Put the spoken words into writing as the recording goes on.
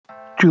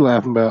What you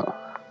laughing about?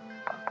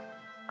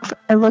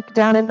 I look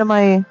down into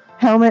my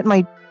helmet,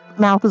 my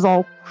mouth is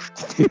all...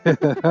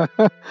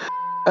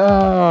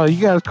 Oh,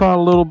 you guys caught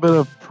a little bit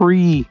of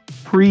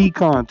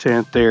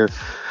pre-content there.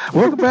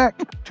 Welcome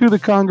back to the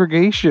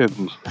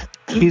congregation.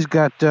 She's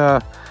got,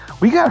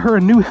 we got her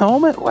a new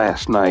helmet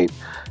last night.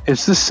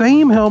 It's the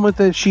same helmet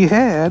that she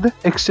had,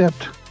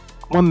 except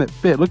one that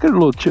fit. Look at her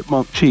little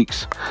chipmunk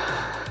cheeks.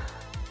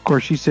 Of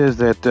course, she says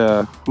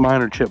that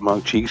mine are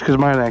chipmunk cheeks because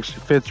mine actually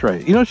fits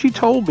right. You know, she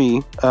told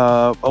me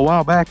a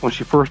while back when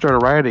she first started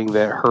riding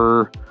that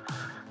her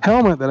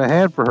helmet that I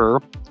had for her,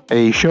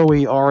 a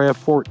Shoei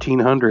RF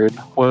 1400,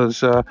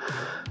 was a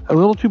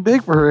little too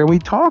big for her, and we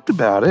talked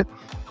about it.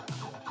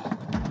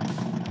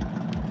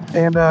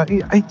 And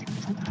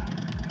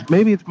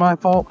maybe it's my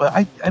fault, but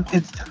I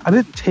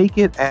didn't take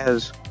it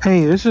as,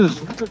 hey, this is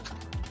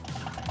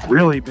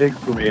really big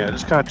for me. I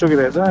just kind of took it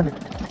as,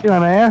 you know,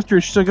 and I asked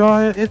her, she's like,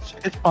 oh, it's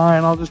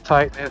fine, I'll just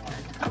tighten it.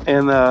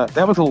 And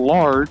that was a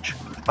large.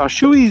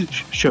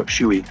 Shoei's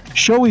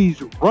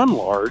run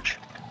large.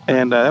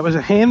 And that was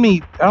a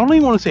hand-me, I don't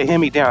even want to say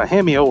hand-me-down,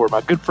 hand-me-over.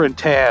 My good friend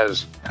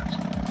Taz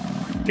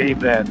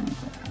gave that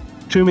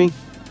to me.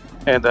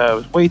 And it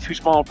was way too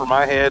small for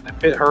my head. It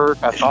fit her,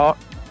 I thought.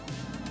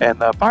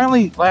 And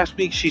finally, last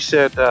week, she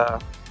said,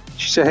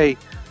 hey,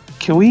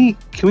 can we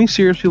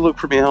seriously look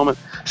for me a helmet?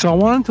 So I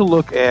wanted to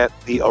look at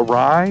the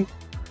Arai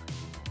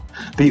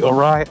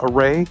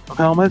array of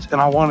helmets,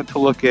 and I wanted to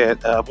look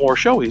at more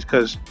Shoei's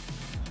because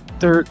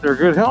they're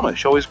good helmets.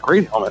 Shoei's a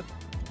great helmet.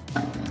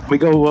 We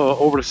go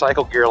over to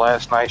Cycle Gear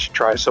last night. She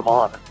tried some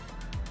on.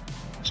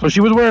 So she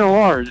was wearing a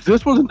large.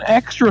 This was an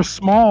extra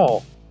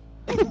small.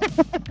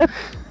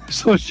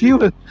 So she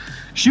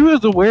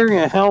was wearing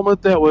a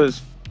helmet that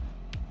was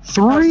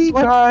 3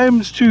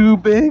 times too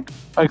big.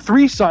 Like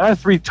 3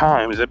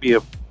 times. That'd be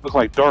look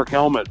like Dark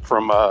Helmet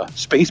from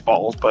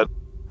Spaceballs, but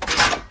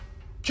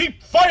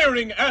keep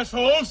firing,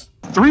 assholes!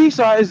 3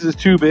 sizes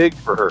too big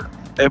for her.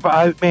 If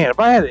I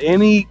had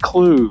any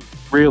clue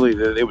really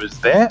that it was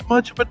that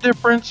much of a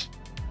difference,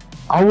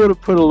 I would have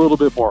put a little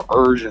bit more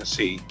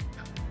urgency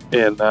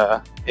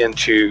into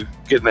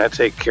getting that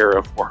taken care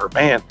of for her,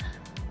 man.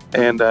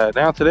 And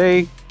now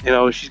today, you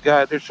know,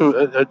 there's some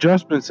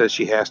adjustments that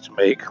she has to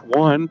make.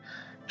 One,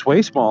 it's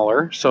way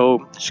smaller,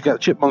 so she's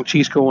got chipmunk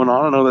cheeks going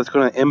on. I know that's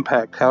going to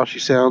impact how she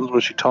sounds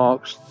when she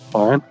talks.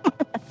 Fine.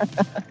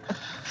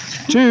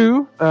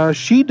 2,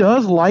 she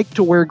does like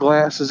to wear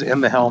glasses in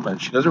the helmet.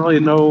 She doesn't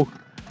really know,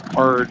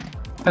 or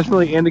hasn't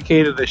really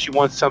indicated that she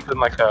wants something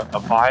like a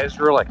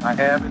visor like I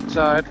have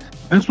inside.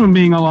 This one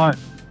being a lot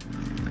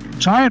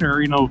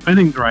tighter, you know,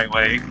 fitting the right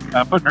way.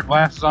 Putting her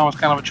glasses on was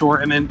kind of a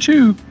chore. And then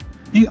 2,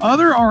 the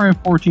other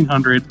RF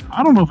 1400,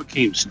 I don't know if it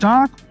came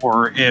stock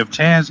or if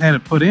Taz had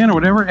it put in or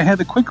whatever, it had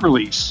the quick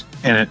release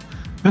in it.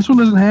 This one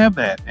doesn't have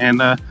that.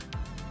 And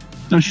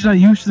so she's not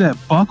used to that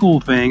buckle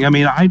thing. I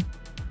mean,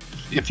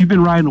 if you've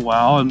been riding a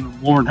while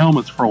and worn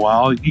helmets for a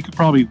while, you could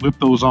probably whip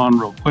those on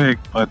real quick,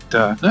 but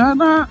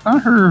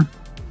not her.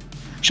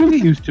 She'll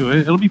get used to it.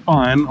 It'll be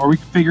fine. Or we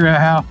can figure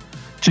out how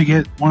to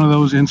get one of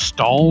those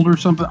installed or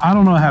something. I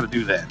don't know how to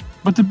do that.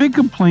 But the big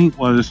complaint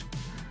was,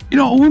 you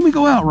know, when we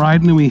go out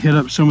riding and we hit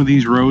up some of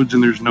these roads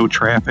and there's no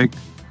traffic,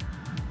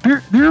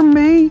 there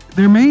may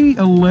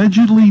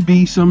allegedly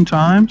be some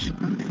times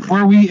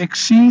where we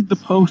exceed the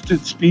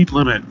posted speed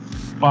limit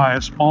by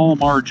a small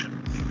margin.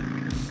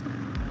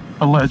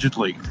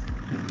 Allegedly.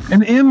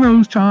 And in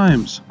those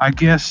times, I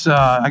guess you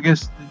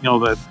know,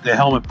 the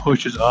helmet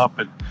pushes up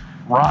and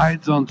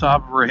rides on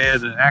top of her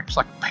head and acts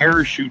like a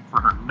parachute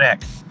for her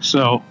neck.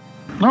 So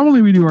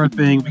normally we do our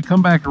thing, we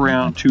come back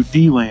around to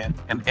DeLand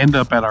and end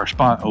up at our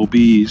spot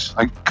OBs,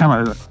 like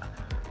kind of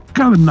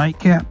a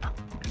nightcap,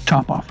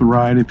 top off the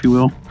ride, if you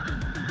will.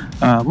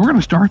 We're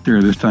gonna start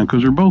there this time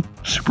because we're both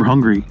super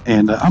hungry,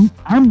 and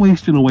I'm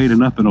wasting away to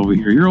nothing over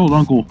here. Your old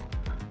uncle,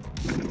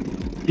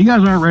 you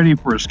guys aren't ready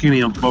for a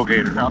skinny on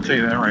Bogator, I'll tell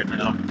you that right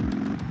now.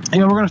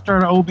 Yeah, we're gonna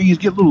start at OBs,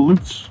 get a little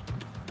loose,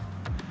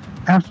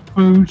 have some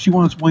food. She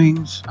wants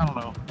wings. I don't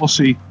know. We'll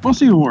see. We'll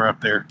see when we're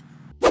up there.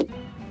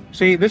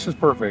 See, this is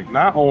perfect.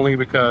 Not only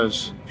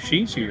because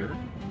she's here,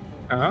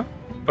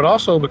 but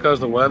also because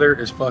the weather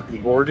is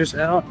fucking gorgeous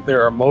out.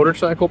 There are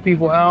motorcycle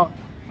people out.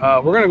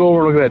 We're gonna go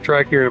over and look at that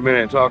track here in a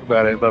minute and talk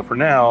about it. But for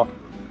now,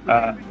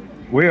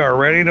 we are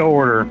ready to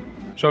order.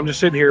 So I'm just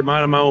sitting here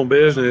minding my own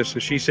business,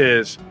 and she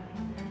says,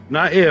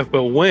 not if,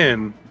 but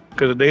when,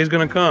 because the day's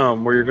gonna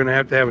come where you're gonna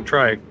have to have a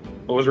trike.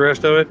 What was the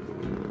rest of it?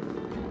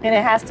 And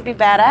it has to be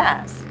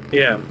badass.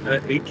 Yeah,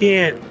 you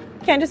can't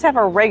just have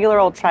a regular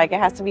old trike. It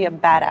has to be a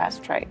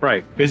badass trike.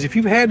 Right, because if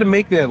you've had to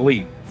make that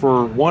leap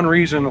for one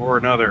reason or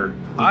another,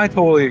 I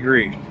totally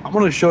agree. I'm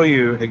going to show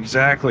you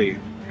exactly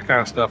the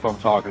kind of stuff I'm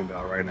talking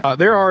about right now.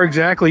 There are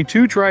exactly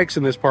 2 trikes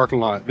in this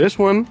parking lot. This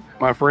one,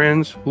 my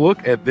friends,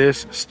 look at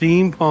this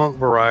steampunk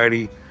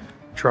variety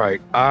trike.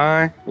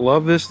 I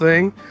love this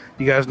thing.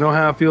 You guys know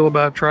how I feel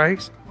about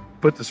trikes.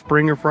 Put the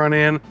Springer front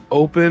end,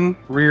 open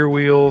rear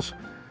wheels.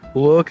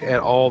 Look at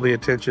all the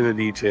attention to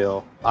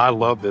detail. I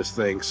love this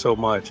thing so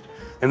much.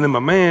 And then my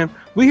man,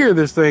 we hear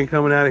this thing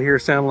coming out of here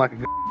sounding like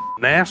a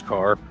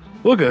NASCAR.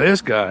 Look at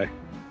this guy.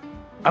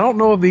 I don't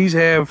know if these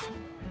have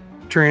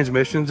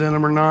transmissions in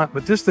them or not,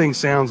 but this thing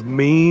sounds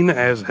mean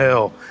as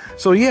hell.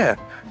 So yeah,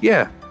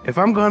 if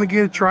I'm going to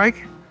get a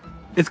trike,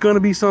 it's going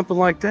to be something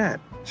like that.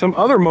 Some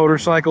other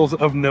motorcycles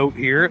of note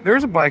here.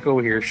 There's a bike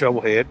over here,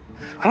 Shovelhead.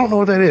 I don't know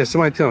what that is.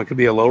 Somebody tell me. It could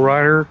be a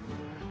lowrider.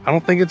 I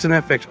don't think it's an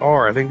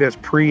FXR. I think that's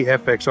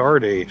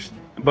pre-FXR days.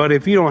 But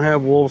if you don't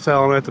have Wolves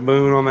Howling at the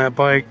Moon on that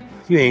bike,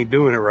 you ain't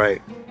doing it right.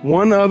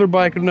 One other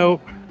bike of note,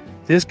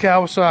 this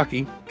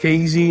Kawasaki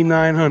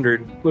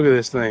KZ900. Look at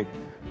this thing.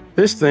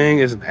 This thing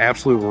is an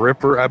absolute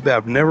ripper.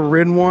 I've never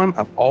ridden one.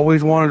 I've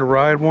always wanted to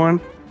ride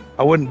one.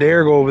 I wouldn't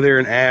dare go over there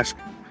and ask,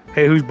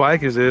 hey, whose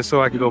bike is this,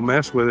 so I could go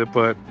mess with it,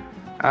 but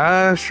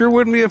I sure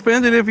wouldn't be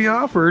offended if you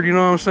offered, you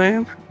know what I'm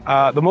saying?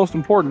 The most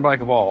important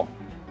bike of all,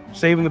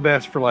 saving the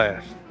best for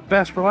last.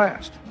 Best for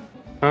last.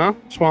 Huh?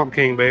 Swamp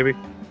King, baby.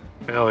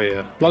 Hell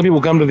yeah. A lot of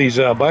people come to these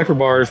biker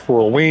bars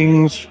for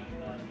wings,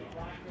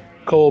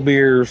 cold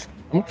beers.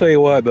 I'm gonna tell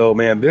you what though,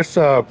 man, this,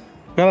 now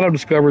that I've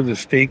discovered the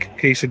steak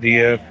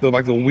quesadilla,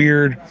 the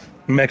weird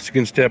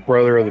Mexican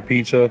stepbrother of the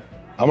pizza,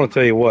 I'm gonna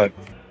tell you what,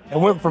 it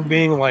went from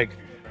being like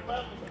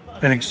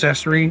an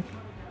accessory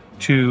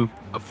to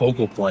a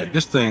focal point.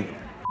 This thing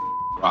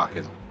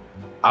rocking.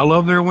 I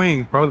love their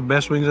wings. Probably the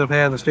best wings I've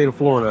had in the state of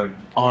Florida,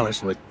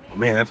 honestly.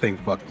 Man, that thing's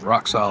fucking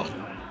rock solid.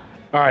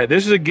 All right,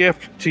 this is a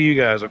gift to you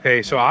guys,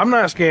 okay? So I'm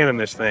not scanning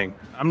this thing.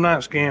 I'm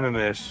not scanning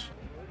this.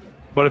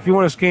 But if you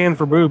want to scan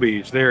for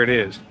boobies, there it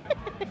is.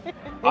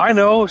 I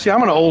know. See,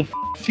 I'm an old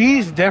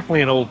She's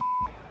definitely an old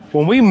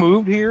When we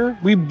moved here,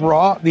 we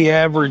brought the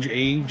average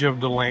age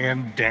of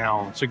DeLand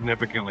down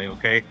significantly,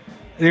 okay?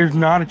 There's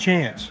not a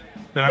chance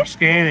that I'm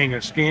scanning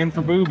a scan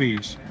for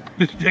boobies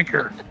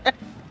sticker.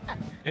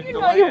 You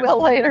know you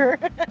will later.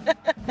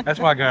 That's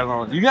why I got it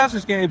on. You guys can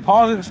scan it,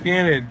 pause it and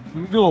scan it. Do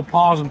a little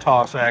pause and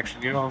toss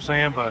action, you know what I'm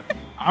saying? But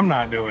I'm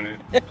not doing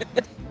it.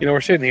 You know,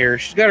 we're sitting here.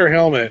 She's got her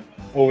helmet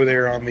over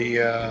there on the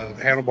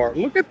handlebar.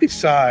 Look at the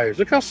size.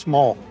 Look how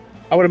small.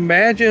 I would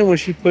imagine when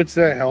she puts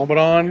that helmet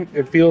on,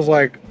 it feels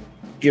like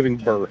giving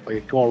birth.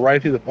 Like going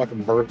right through the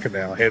fucking birth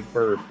canal, head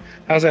first.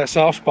 How's that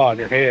soft spot in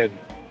your head?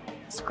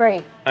 It's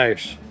great.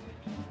 Nice.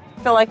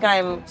 I feel like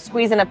I'm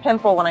squeezing a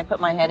pimple when I put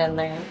my head in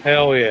there.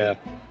 Hell yeah.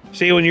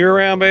 See, when you're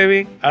around,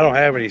 baby, I don't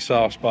have any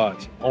soft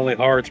spots. Only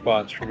hard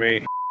spots for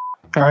me.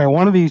 All right,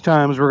 one of these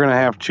times we're going to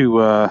have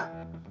to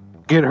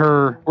get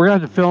her, we're going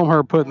to have to film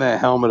her putting that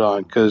helmet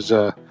on because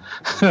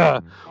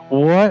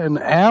what an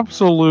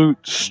absolute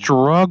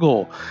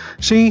struggle.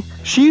 See,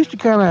 she used to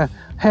kind of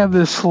have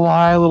this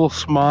sly little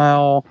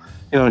smile.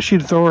 You know,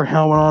 she'd throw her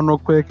helmet on real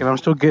quick and I'm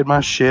still getting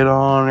my shit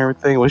on and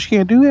everything. Well, she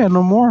can't do that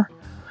no more.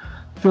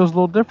 Feels a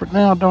little different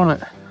now, don't it?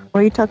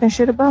 What are you talking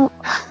shit about?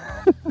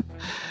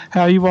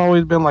 How you've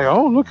always been like,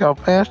 oh, look how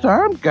fast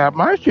I got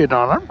my shit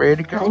on. I'm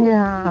ready to go.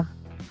 Yeah.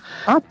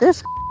 Not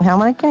this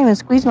helmet. I can't even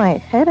squeeze my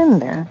head in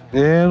there.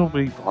 It'll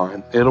be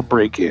fine. It'll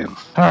break in. All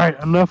right,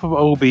 enough of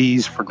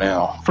OBs for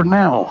now. For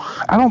now,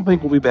 I don't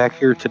think we'll be back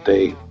here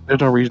today.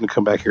 There's no reason to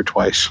come back here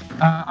twice.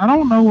 I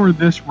don't know where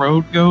this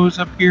road goes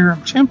up here.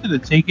 I'm tempted to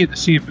take it to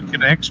see if it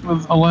connects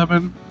with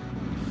 11.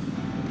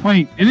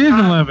 Wait, it is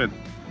 11.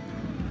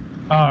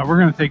 We're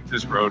going to take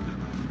this road.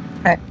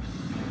 Okay.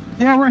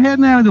 Yeah, we're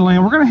heading out of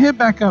DeLand. We're going to head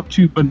back up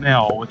to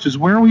Bunnell, which is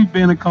where we've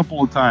been a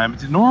couple of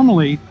times.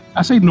 Normally,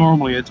 I say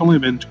normally, it's only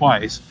been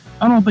twice.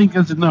 I don't think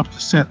that's enough to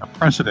set a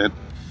precedent.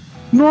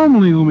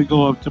 Normally, when we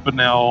go up to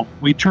Bunnell,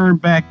 we turn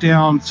back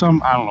down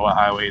some, I don't know what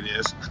highway it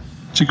is,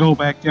 to go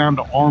back down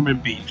to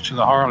Ormond Beach to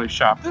the Harley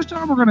shop. This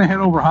time, we're going to head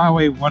over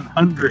Highway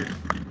 100,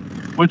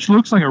 which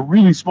looks like a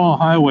really small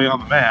highway on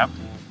the map.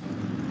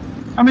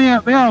 I mean,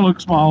 they all look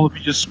small if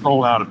you just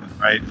scroll out of it,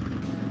 right?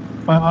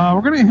 But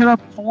we're going to hit up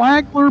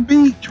Flagler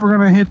Beach. We're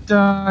going to hit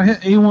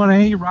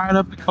A1A, ride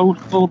up the coast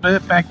a little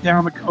bit, back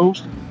down the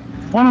coast.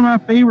 One of my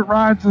favorite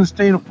rides in the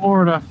state of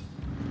Florida.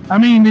 I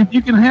mean, if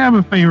you can have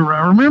a favorite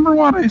ride, remember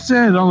what I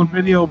said on the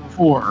video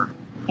before.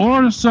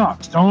 Florida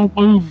sucks. Don't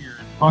move here.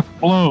 It fucking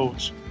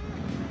blows.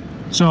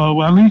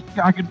 So at least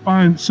I can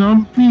find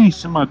some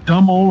peace in my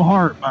dumb old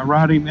heart by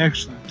riding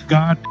next to the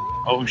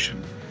goddamn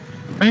ocean.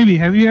 Baby,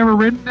 have you ever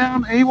ridden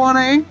down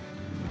A1A?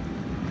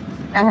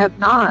 I have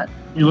not.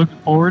 You looking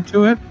forward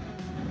to it?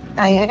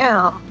 I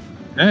am.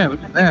 Yeah,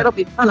 look at that. It'll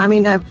be fun. I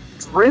mean, I've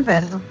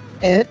driven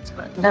it,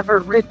 but never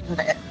ridden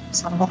it.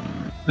 So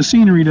The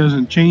scenery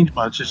doesn't change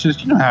much. It's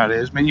just, you know how it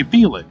is, man. You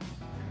feel it.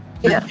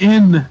 yeah. You're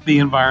in the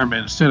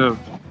environment instead of,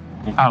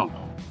 I don't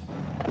know.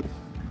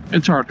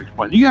 It's hard to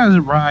explain. You guys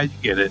ride, you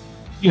get it.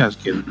 You guys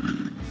get it.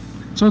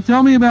 So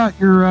tell me about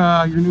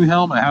your new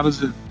helmet. How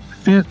does it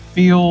fit,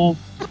 feel?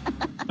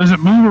 Does it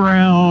move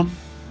around?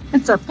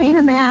 It's a pain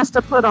in the ass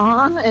to put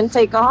on and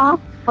take off,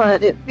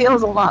 but it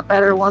feels a lot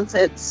better once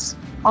it's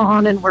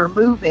on and we're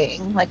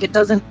moving. Like it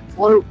doesn't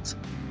float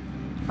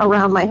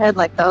around my head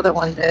like the other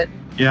one did.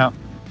 Yeah.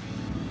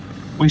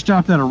 We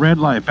stopped at a red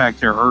light back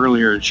there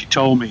earlier, and she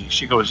told me,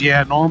 she goes,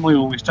 yeah, normally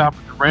when we stop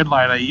at the red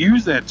light, I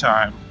use that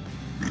time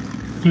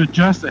to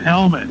adjust the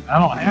helmet. I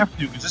don't have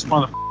to because this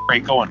motherfucker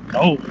ain't going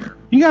nowhere.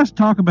 You guys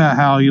talk about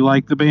how you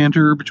like the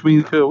banter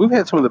between the two. We've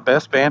had some of the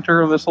best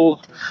banter on this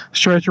little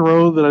stretch of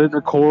road that I didn't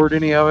record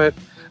any of it.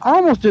 I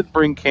almost didn't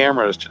bring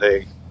cameras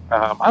today.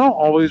 I don't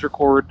always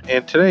record,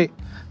 and today,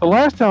 the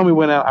last time we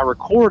went out, I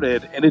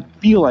recorded and it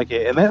didn't feel like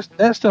it, and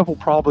that stuff will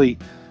probably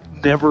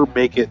never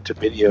make it to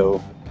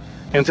video.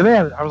 And today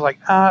I was like,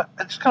 I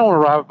just kind of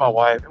want to ride with my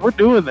wife. And we're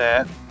doing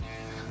that.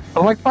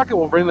 I'm like, fuck it,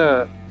 we'll bring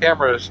the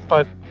cameras.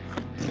 But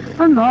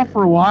turned it off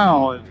for a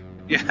while, and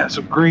yeah,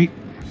 some great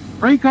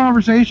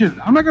conversation.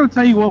 I'm not going to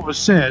tell you what was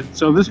said.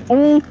 So this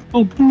whole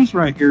little piece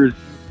right here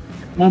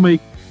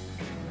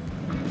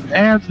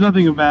adds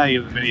nothing of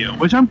value to the video,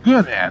 which I'm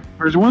good at.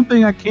 There's one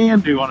thing I can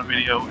do on a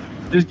video,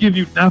 just give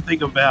you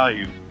nothing of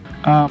value.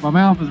 My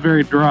mouth is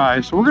very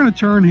dry, so we're going to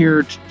turn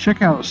here to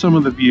check out some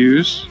of the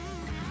views.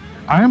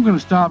 I am going to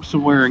stop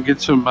somewhere and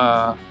get some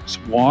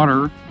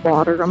water.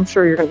 Water. I'm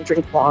sure you're going to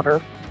drink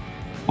water.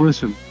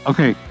 Listen,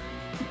 okay.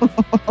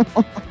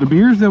 The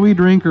beers that we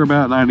drink are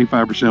about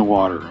 95%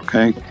 water,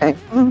 okay? Okay.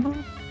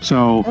 Mm-hmm.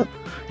 So,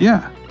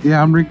 yeah,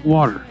 I'm drinking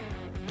water.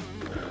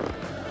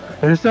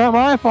 And it's not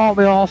my fault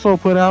they also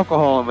put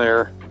alcohol in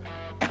there.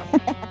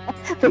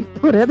 They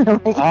put it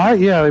in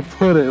like... Yeah, they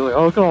put it. Like,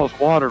 oh, look at all this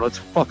water. Let's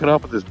fuck it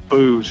up with this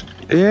booze.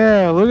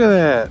 Yeah, look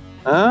at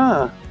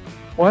that.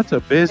 What's a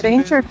busy... It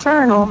ain't your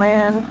turn, old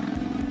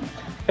man.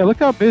 Yeah, look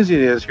how busy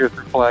it is here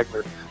through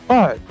Flagler.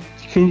 But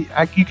you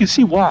can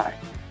see why.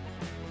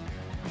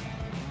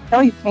 No,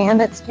 you can.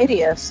 It's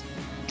hideous.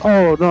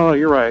 Oh, no,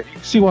 you're right. You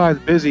can see why it's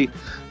busy.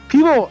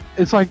 People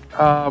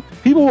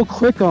will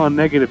click on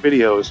negative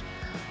videos.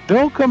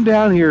 They'll come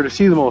down here to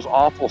see the most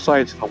awful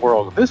sights in the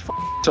world. This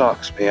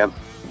sucks, man.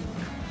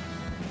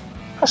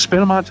 I'm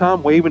spending my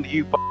time waving to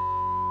you,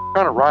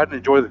 trying to ride and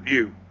enjoy the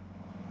view.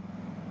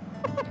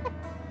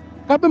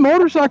 The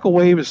motorcycle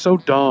wave is so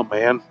dumb,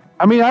 man.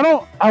 I mean,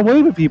 I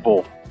wave at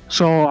people,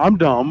 so I'm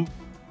dumb,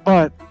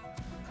 but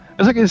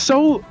it's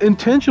so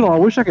intentional. I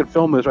wish I could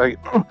film this, right?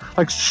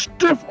 Like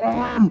stiff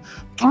arm,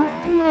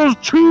 throw those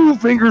 2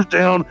 fingers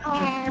down.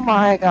 Oh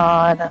my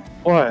God.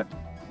 What?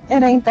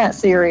 It ain't that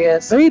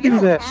serious. They do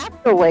that. You don't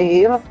have to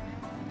wave.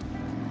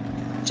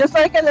 Just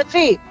like in the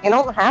Jeep, you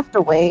don't have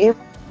to wave.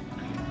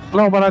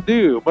 No, but I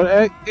do.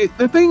 But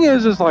the thing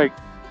is like,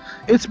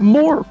 it's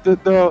morphed.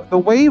 The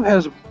wave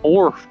has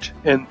morphed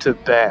into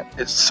that.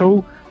 It's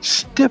so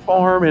stiff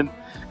arm,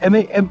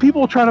 and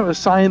people try to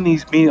assign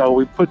these meaning. Oh,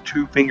 we put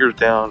 2 fingers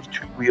down,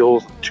 2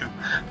 wheels, 2.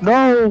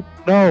 No,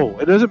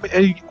 it doesn't.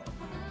 It's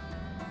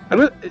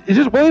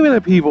just waving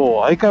at people.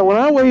 Like when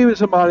I wave at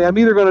somebody, I'm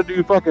either gonna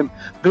do fucking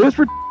this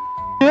for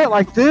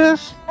like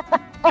this,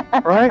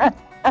 right?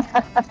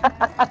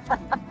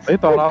 They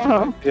thought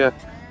I was, yeah.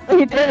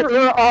 They did. They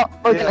were all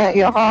looking at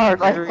you hard.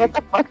 Like, what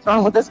the fuck's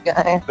wrong with this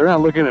guy? They're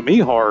not looking at me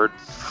hard.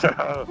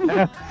 How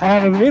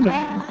do they know?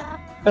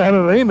 How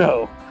do they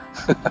know?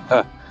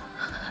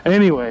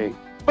 Anyway,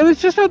 but it's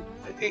just I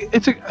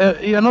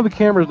know the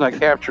camera's not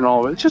capturing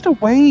all of it. It's just a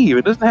wave.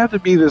 It doesn't have to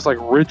be this like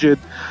rigid.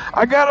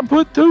 I gotta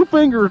put 2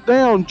 fingers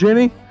down,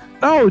 Jenny.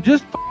 No,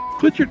 just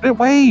put your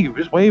wave.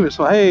 Just wave it.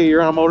 So hey,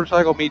 you're on a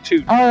motorcycle. Me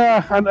too.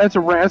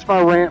 That's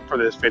my rant for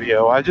this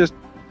video.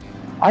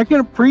 I can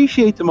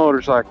appreciate the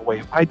motorcycle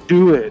wave. I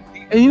do it.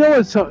 And you know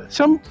what?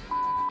 Some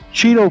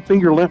Cheeto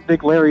finger limp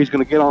dick Larry is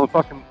going to get on the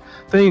fucking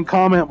thing and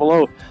comment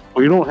below.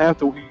 Well, you don't have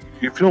to.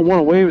 If you don't want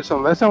to wave at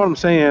something, that's not what I'm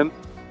saying.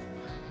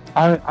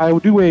 I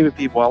do wave at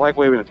people. I like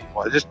waving at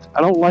people.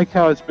 I don't like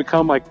how it's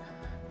become like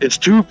it's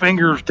 2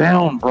 fingers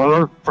down,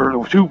 brother,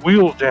 for 2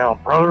 wheels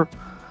down, brother.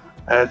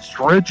 It's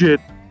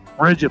rigid.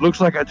 Looks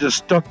like I just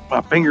stuck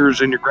my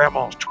fingers in your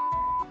grandma's.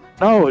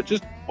 No, it's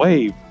just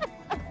wave.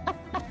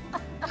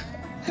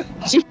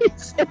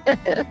 Jesus.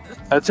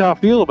 That's how I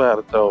feel about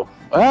it, though.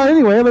 Well,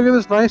 anyway, look at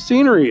this nice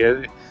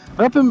scenery.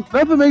 Nothing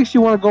makes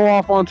you want to go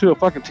off onto a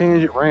fucking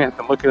tangent rant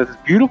than looking at this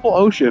beautiful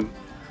ocean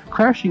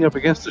crashing up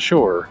against the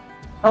shore.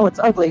 Oh, it's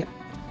ugly.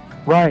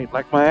 Right,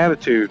 like my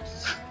attitude.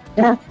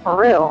 Yeah, for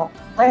real.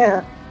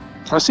 Man.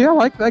 I see. I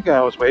like that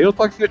guy was waiting. It looked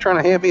like he was trying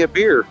to hand me a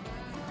beer,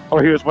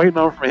 or he was waiting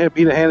on for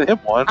me to hand him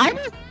one.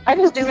 I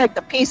just do like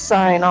the peace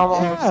sign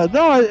almost. Yeah,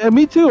 no,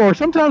 me too. Or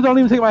sometimes I don't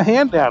even take my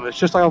hand down. It's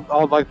just like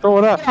I'll like throw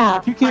it up. Yeah,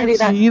 if you can't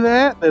see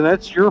that, then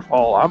that's your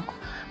fault.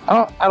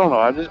 I don't know.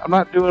 I'm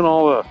not doing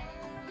all the.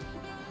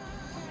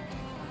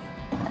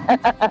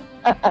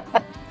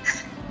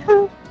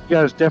 You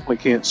guys definitely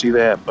can't see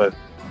that, but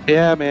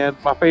yeah, man,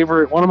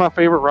 one of my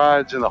favorite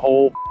rides in the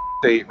whole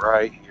state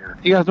right here.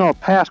 You guys know I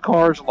pass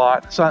cars a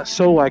lot. It's not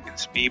so like at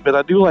speed, but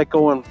I do like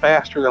going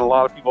faster than a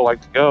lot of people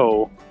like to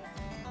go.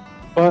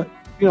 But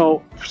you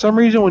know, for some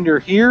reason when you're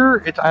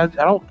here, I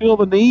don't feel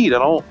the need. I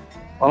don't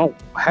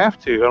have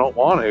to. I don't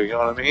want to. You know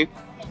what I mean?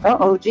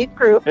 Uh-oh, Jeep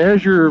crew.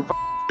 There's your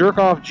jerk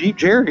off Jeep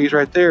Jerry's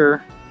right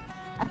there.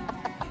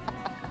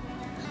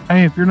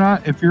 Hey, if you're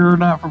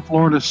not from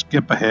Florida,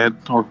 skip ahead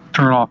or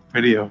turn off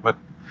video. But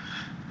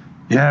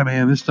yeah,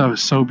 man, this stuff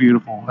is so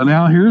beautiful. And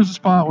now here's the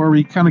spot where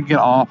we kind of get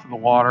off of the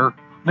water.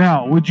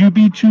 Now, would you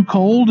be too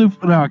cold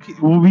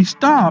when we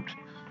stopped?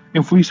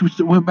 If we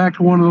went back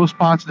to one of those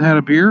spots and had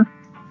a beer?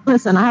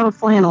 Listen, I have a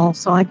flannel,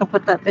 so I can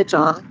put that bitch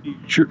on.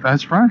 Sure,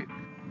 that's right.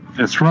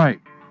 That's right.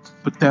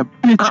 Put that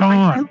bitch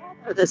on.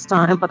 This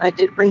time, but I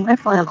did bring my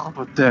flannel.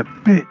 Put that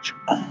bitch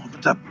on.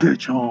 Put that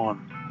bitch on.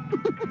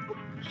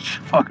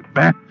 Fucking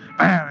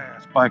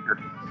badass biker.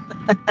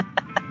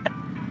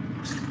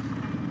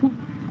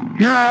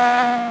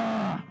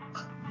 Yeah.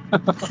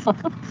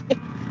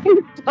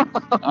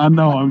 I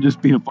know. I'm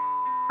just being a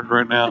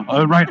right now.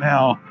 Right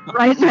now.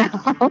 Right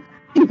now.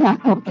 Yeah.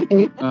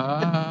 Okay.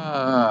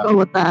 Go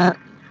with that.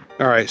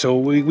 All right. So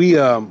we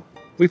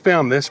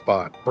found this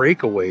spot,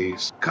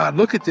 Breakaways. God,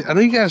 look at this. I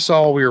know you guys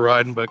saw we were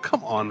riding, but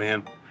come on,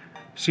 man.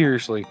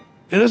 Seriously.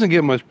 It doesn't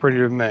get much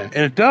prettier than that.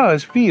 And it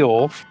does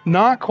feel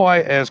not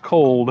quite as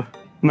cold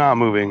not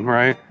moving,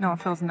 right? No,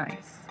 it feels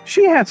nice.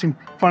 She had some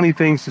funny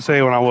things to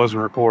say when I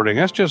wasn't recording.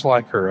 That's just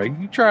like her.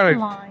 You try to...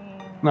 Lying.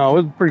 No,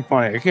 it was pretty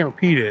funny. I can't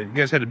repeat it. You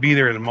guys had to be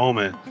there in the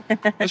moment.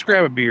 Let's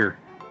grab a beer.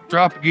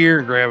 Drop the gear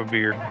and grab a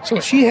beer.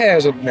 So she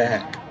has a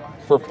knack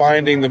for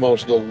finding the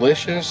most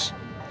delicious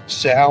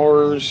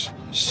sours,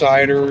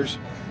 ciders.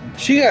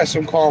 She got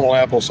some caramel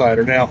apple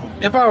cider. Now,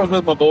 if I was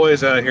with my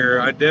boys out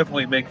here, I'd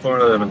definitely make fun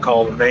of them and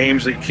call them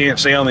names that you can't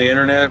say on the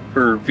internet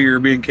for fear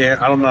of being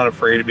canceled. I'm not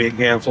afraid of being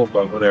canceled,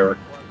 but whatever.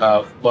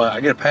 But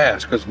I get a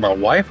pass because my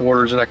wife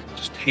orders it. I can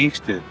just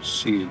taste it,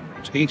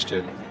 taste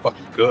it.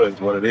 Fucking good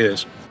is what it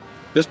is.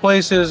 This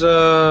place is,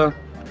 so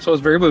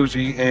it's very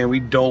bougie, and we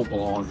don't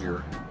belong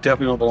here.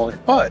 Definitely don't belong here.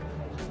 But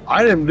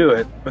I didn't do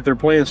it, but they're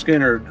playing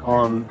Skinner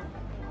on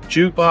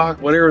jukebox,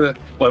 whatever.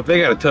 Well, if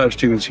they got a touch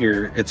tunes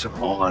here, it's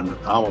on.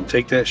 I'm gonna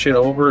take that shit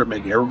over and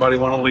make everybody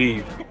want to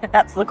leave.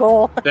 That's the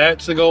goal.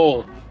 That's the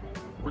goal.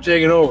 We're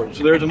taking over.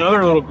 So there's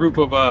another little group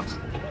of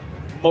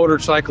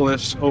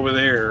motorcyclists over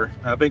there.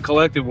 I think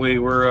collectively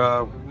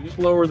we just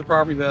lowered the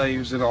property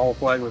values in all of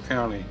Flagler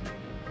County.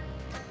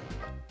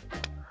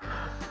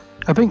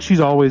 I think she's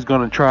always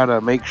going to try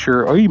to make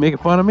sure. Are you making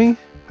fun of me?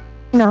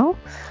 No.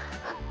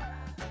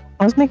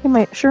 I was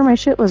making sure my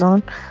shit was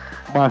on.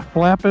 By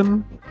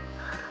flapping.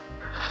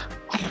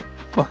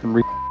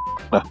 Fucking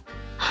no.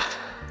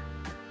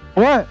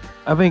 What?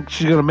 I think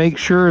she's going to make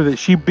sure that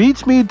she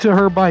beats me to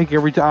her bike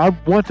every time.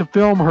 I want to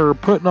film her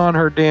putting on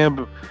her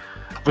damn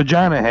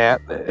vagina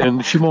hat,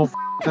 and she won't.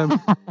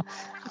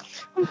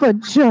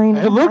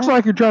 Vagina. It looks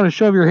like you're trying to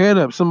shove your head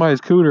up somebody's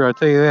cooter. I'll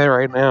tell you that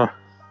right now.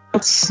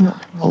 It's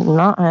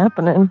not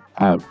happening.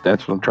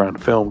 That's what I'm trying to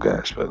film,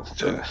 guys. But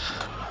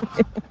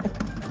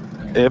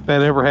if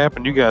that ever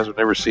happened, you guys would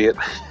never see it.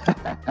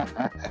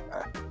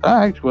 All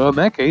right. Well, in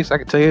that case, I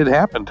can tell you it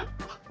happened.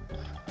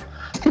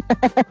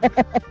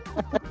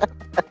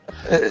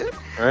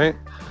 Right?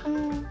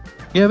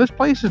 Yeah, this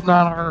place is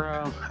not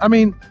our. I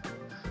mean,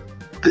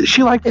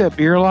 she liked that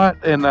beer a lot,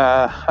 and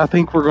I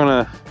think we're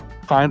gonna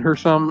find her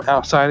some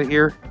outside of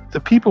here. The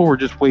people were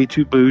just way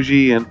too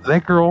bougie, and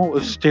that girl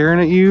was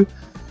staring at you.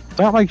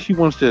 Not like she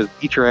wants to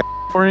eat your ass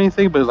or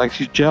anything, but like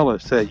she's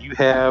jealous that you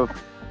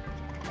have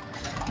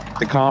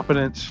the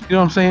confidence. You know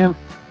what I'm saying?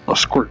 I'll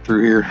squirt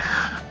through here.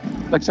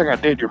 Looks like I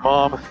did your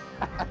mom.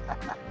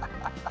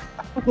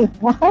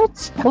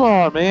 What? Come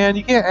on, man.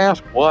 You can't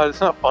ask what.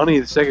 It's not funny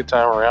the second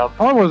time around.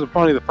 Probably wasn't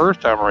funny the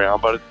first time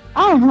around, but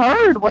I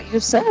heard what you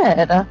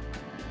said.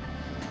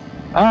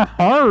 I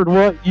heard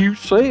what you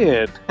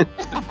said.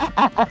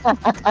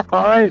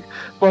 All right,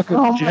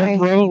 fucking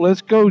Jethro.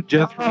 Let's go,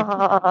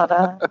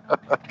 Jethro.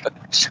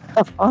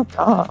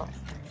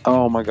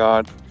 Oh my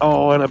God.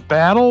 Oh, and a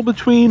battle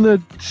between the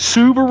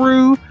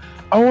Subaru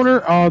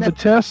owner on the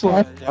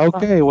Tesla.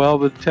 Okay, well,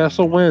 the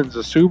Tesla wins.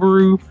 The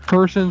Subaru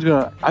person's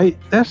gonna.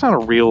 That's not a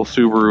real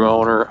Subaru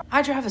owner.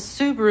 I drive a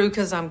Subaru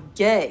because I'm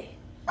gay.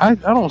 I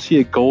don't see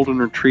a golden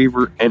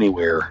retriever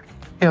anywhere.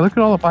 Yeah, look at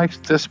all the bikes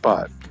at this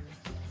spot.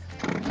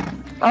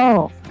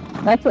 Oh,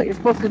 that's what you're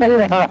supposed to do.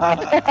 Yeah.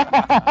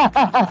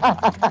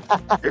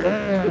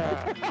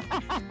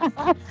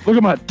 Look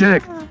at my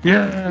dick.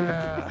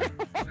 Yeah.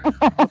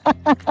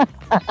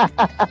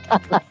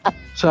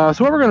 So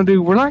what we're going to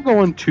do, we're not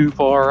going too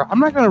far. I'm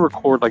not going to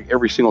record like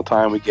every single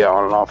time we get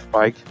on and off the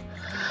bike.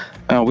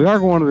 We are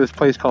going to this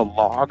place called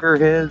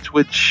Loggerheads,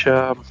 which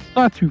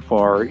not too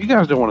far. You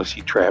guys don't want to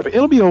see traffic.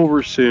 It'll be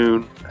over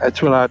soon.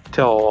 That's what I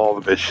tell all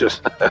the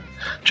bitches.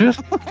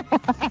 Just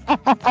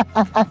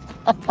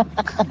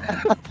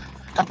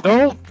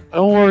don't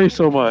worry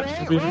so much.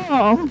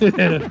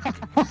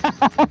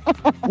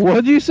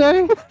 What'd you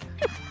say?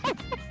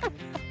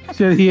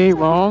 Said he ain't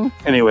wrong.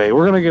 Anyway,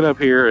 we're gonna get up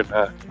here and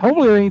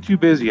hopefully it ain't too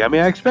busy. I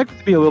mean, I expect it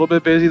to be a little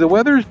bit busy. The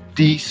weather's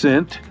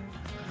decent.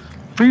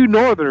 For you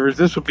northerners,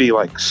 this would be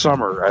like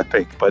summer, I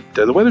think. But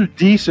the weather's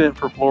decent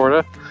for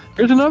Florida.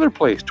 There's another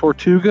place,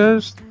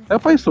 Tortugas.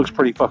 That place looks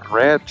pretty fucking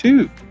rad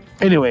too.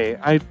 Anyway,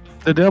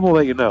 the devil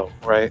that you know,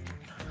 right?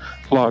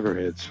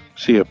 Loggerheads.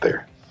 See you up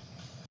there.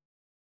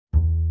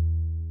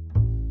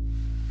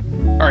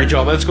 All right,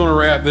 y'all, that's going to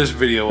wrap this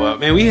video up.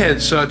 Man, we had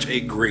such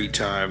a great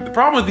time. The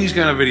problem with these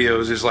kind of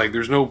videos is like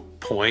there's no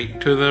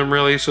point to them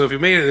really. So if you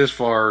made it this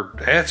far,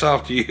 hats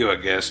off to you, I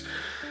guess.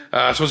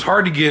 So it's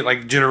hard to get,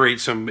 like, generate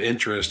some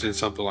interest in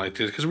something like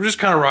this because we're just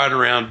kind of riding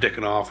around,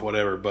 dicking off,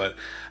 whatever. But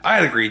I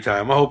had a great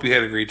time. I hope you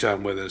had a great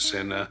time with us.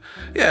 And,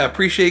 yeah,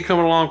 appreciate you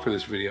coming along for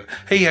this video.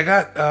 Hey, I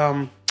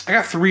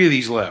got 3 of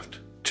these left.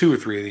 2 or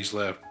 3 of these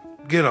left.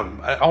 Get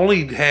them. I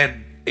only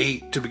had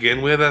 8 to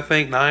begin with, I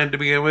think. 9 to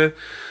begin with.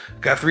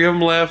 Got 3 of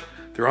them left.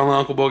 They're on the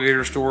Uncle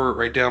Bogator store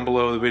right down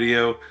below the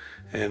video.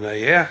 And,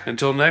 yeah,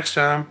 until next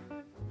time,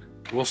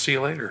 we'll see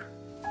you later.